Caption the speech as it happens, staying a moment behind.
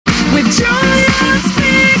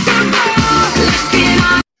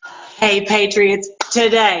Hey, Patriots,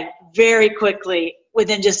 today, very quickly,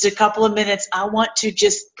 within just a couple of minutes, I want to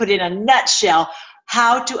just put in a nutshell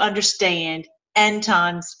how to understand end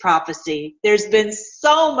times prophecy. There's been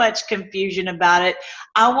so much confusion about it.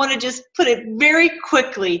 I want to just put it very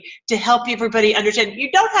quickly to help everybody understand. You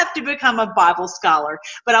don't have to become a Bible scholar,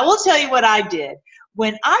 but I will tell you what I did.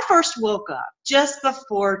 When I first woke up, just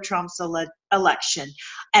before Trump's election,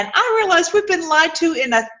 and I realized we've been lied to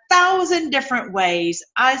in 1,000 different ways,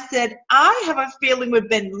 I said, I have a feeling we've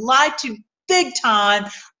been lied to big time,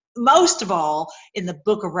 most of all in the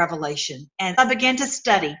book of Revelation. And I began to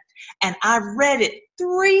study, and I read it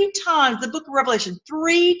 3 times, the book of Revelation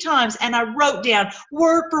 3 times, and I wrote down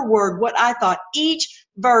word for word what I thought each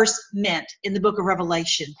verse meant in the book of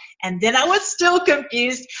Revelation. And then I was still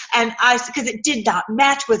confused, and because it did not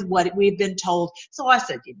match with what we've been told. So I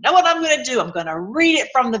said, you know what I'm going to do? I'm going to read it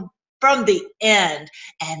from the end.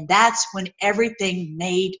 And that's when everything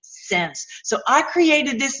made sense. So I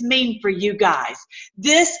created this meme for you guys.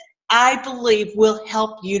 This, I believe, will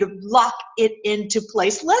help you to lock it into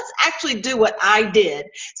place. Let's actually do what I did.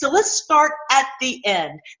 So let's start at the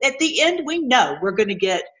end. At the end, we know we're going to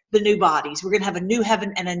get the new bodies. We're going to have a new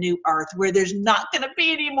heaven and a new earth where there's not going to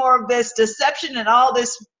be any more of this deception and all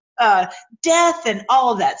this death and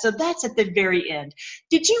all of that. So that's at the very end.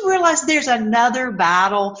 Did you realize there's another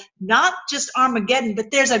battle, not just Armageddon,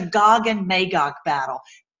 but there's a Gog and Magog battle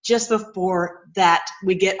just before that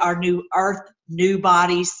we get our new earth, new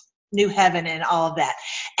bodies, new heaven, and all of that.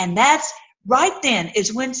 And that's right then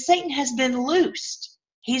is when Satan has been loosed.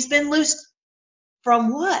 He's been loosed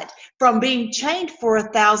from what? From being chained for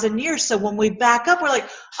 1,000 years. So when we back up, we're like,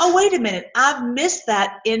 oh, wait a minute, I've missed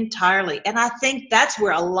that entirely. And I think that's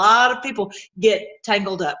where a lot of people get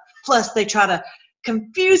tangled up. Plus, they try to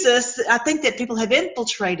confuse us. I think that people have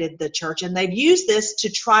infiltrated the church, and they've used this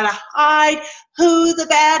to try to hide who the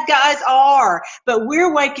bad guys are. But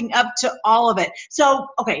we're waking up to all of it. So,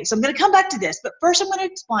 okay, so I'm going to come back to this. But first I'm going to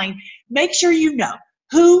explain, make sure you know,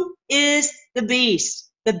 who is the beast?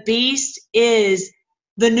 The beast is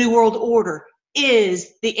the New World Order,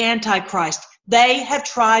 is the Antichrist. They have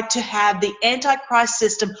tried to have the Antichrist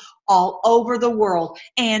system all over the world.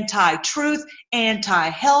 Anti-truth,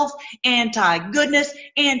 anti-health, anti-goodness,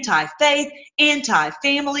 anti-faith,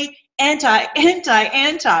 anti-family, anti,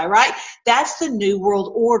 right? That's the New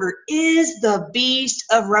World Order, is the beast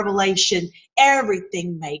of Revelation.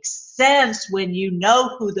 Everything makes sense when you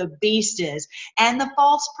know who the beast is. And the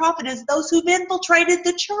false prophet is those who've infiltrated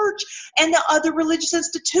the church and the other religious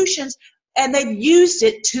institutions, and they've used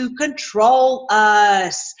it to control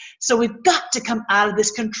us. So we've got to come out of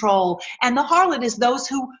this control. And the harlot is those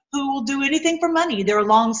who will do anything for money. They're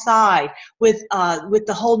alongside with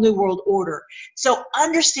the whole New World Order. So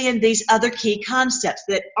understand these other key concepts,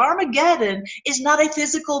 that Armageddon is not a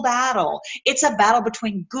physical battle. It's a battle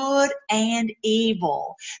between good and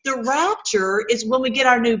evil. The rapture is when we get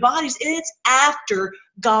our new bodies, and it's after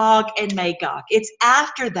Gog and Magog. It's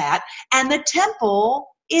after that. And the temple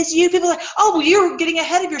is you. People are like, oh, well, you're getting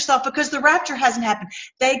ahead of yourself because the rapture hasn't happened.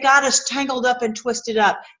 They got us tangled up and twisted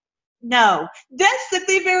up. No, that's at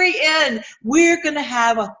the very end. We're going to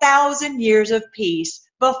have 1,000 years of peace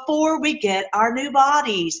before we get our new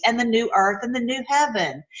bodies and the new earth and the new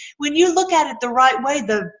heaven. When you look at it the right way,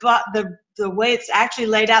 the way it's actually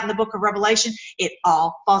laid out in the book of Revelation, it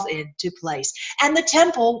all falls into place. And the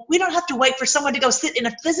temple, we don't have to wait for someone to go sit in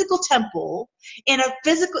a physical temple in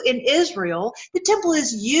Israel. The temple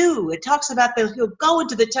is you. It talks about that he'll go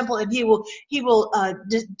into the temple and he will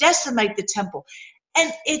decimate the temple. And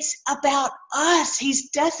it's about us.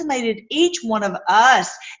 He's decimated each one of us,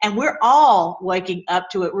 and we're all waking up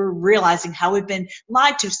to it. We're realizing how we've been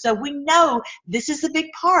lied to. So we know this is a big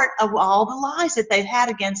part of all the lies that they've had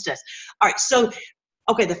against us. All right, so,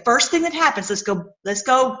 okay, the first thing that happens, let's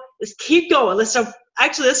keep going. Let's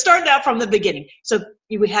start now from the beginning. So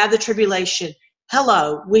we have the tribulation.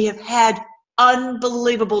 Hello, we have had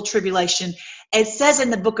unbelievable tribulation. It says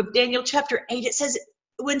in the book of Daniel chapter 8, it says,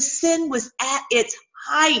 when sin was at its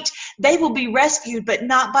height, they will be rescued, but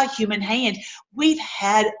not by human hand. We've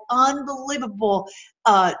had unbelievable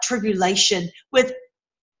tribulation with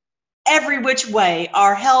every which way,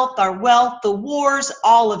 our health, our wealth, the wars,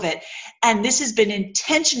 all of it. And this has been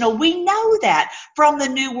intentional. We know that from the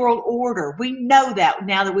New World Order. We know that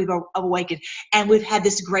now that we've awakened, and we've had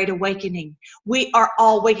this great awakening. We are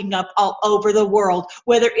all waking up all over the world,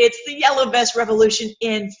 whether it's the Yellow Vest Revolution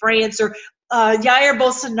in France or Jair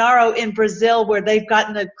Bolsonaro in Brazil, where they've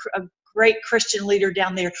gotten a great Christian leader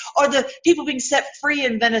down there, or the people being set free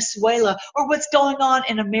in Venezuela, or what's going on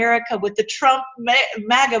in America with the Trump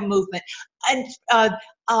MAGA movement. And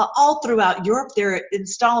all throughout Europe, they're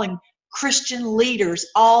installing Christian leaders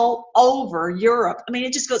all over Europe. I mean,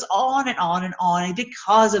 it just goes on and on and on,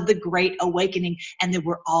 because of the Great Awakening, and that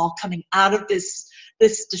we're all coming out of this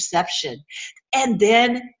deception. And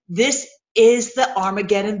then this is the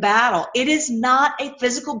Armageddon battle. It is not a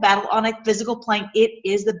physical battle on a physical plane. It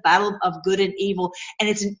is the battle of good and evil, and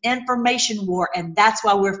it's an information war, and that's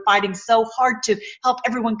why we're fighting so hard to help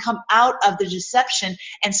everyone come out of the deception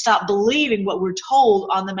and stop believing what we're told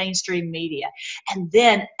on the mainstream media. And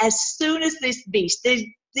then as soon as this beast, there's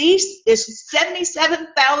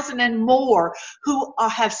 77,000 and more who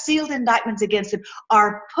have sealed indictments against them,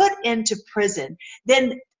 are put into prison,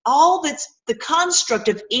 then all that's the construct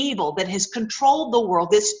of evil that has controlled the world,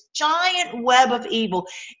 this giant web of evil,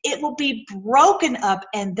 it will be broken up,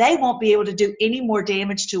 and they won't be able to do any more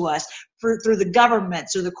damage to us through the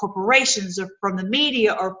governments or the corporations or from the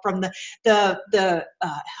media or from the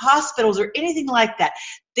hospitals or anything like that.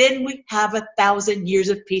 Then we have 1,000 years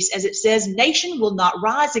of peace. As it says, nation will not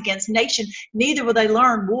rise against nation, neither will they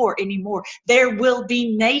learn war anymore. There will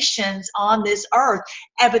be nations on this earth,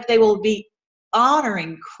 but they will be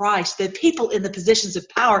honoring Christ. The people in the positions of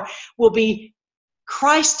power will be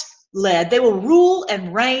Christ-led. They will rule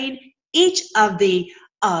and reign each of the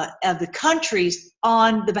countries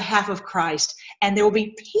on the behalf of Christ, and there will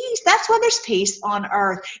be peace. That's why there's peace on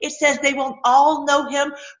earth. It says they will all know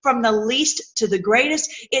him from the least to the greatest.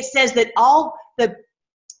 It says that all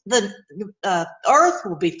the earth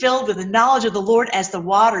will be filled with the knowledge of the Lord as the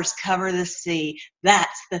waters cover the sea.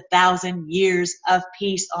 That's the 1,000 years of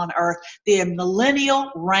peace on earth, the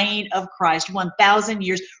millennial reign of Christ, 1,000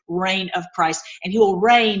 years reign of Christ. And he will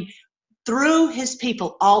reign through his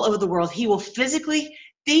people all over the world. He will physically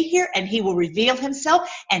be here, and he will reveal himself,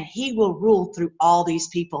 and he will rule through all these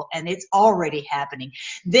people, and it's already happening.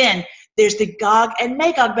 Then there's the Gog and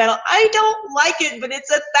Magog battle. I don't like it, but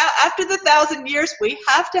it's after the 1,000 years, we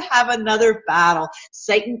have to have another battle.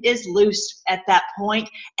 Satan is loose at that point,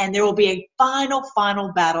 and there will be a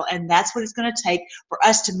final battle, and that's what it's going to take for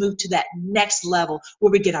us to move to that next level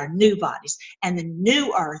where we get our new bodies and the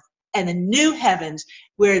new earth and the new heavens,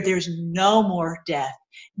 where there's no more death,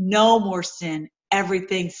 no more sin,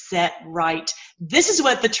 everything set right. This is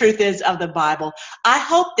what the truth is of the Bible. I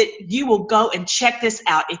hope that you will go and check this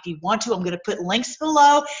out if you want to. I'm going to put links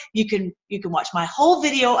below. You can watch my whole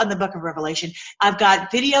video on the book of Revelation. I've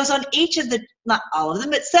got videos on each of the, not all of them,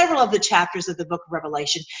 but several of the chapters of the book of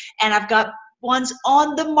Revelation. And I've got ones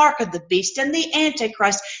on the mark of the beast and the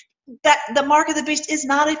Antichrist. That the mark of the beast is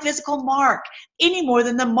not a physical mark any more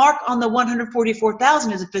than the mark on the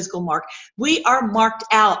 144,000 is a physical mark. We are marked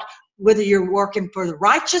out, whether you're working for the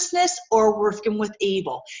righteousness or working with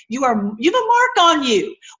evil. You have a mark on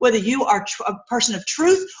you, whether you are a person of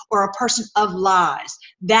truth or a person of lies.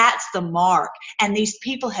 That's the mark. And these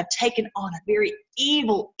people have taken on a very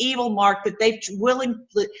evil mark that they've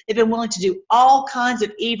been willing to do all kinds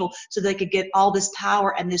of evil so they could get all this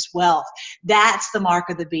power and this wealth. That's the mark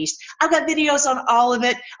of the beast. I've got videos on all of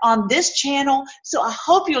it on this channel, so I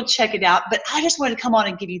hope you'll check it out. But I just wanted to come on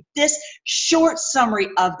and give you this short summary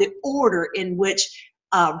of the order in which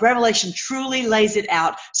Revelation truly lays it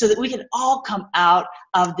out so that we can all come out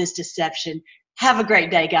of this deception. Have a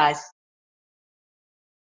great day, guys.